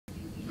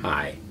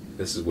Hi,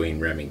 this is Wayne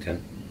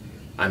Remington.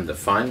 I'm the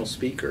final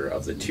speaker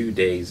of the 2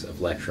 days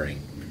of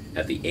lecturing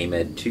at the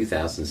AMED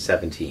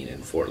 2017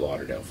 in Fort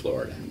Lauderdale,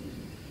 Florida.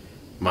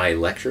 My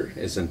lecture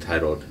is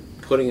entitled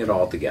Putting It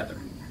All Together,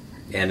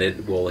 and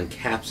it will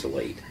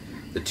encapsulate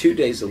the 2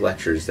 days of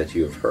lectures that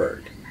you have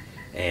heard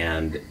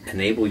and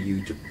enable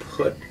you to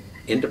put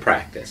into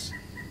practice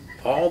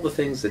all the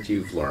things that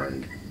you've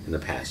learned in the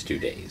past 2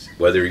 days,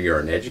 whether you're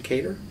an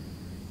educator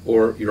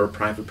or you're a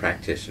private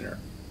practitioner.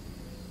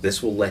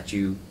 This will let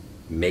you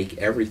make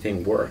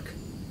everything work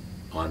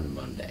on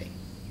Monday.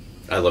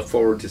 I look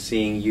forward to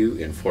seeing you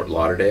in Fort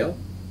Lauderdale,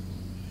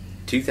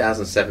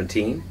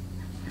 2017.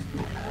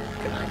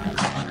 Good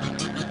night.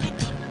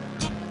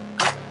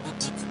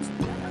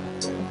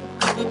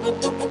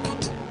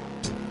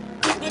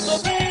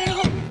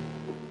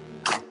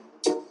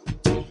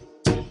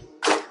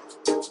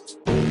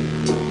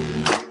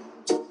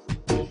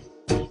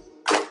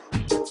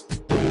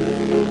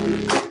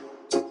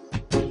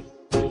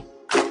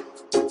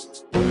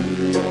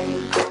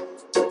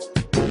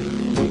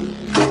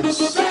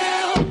 Say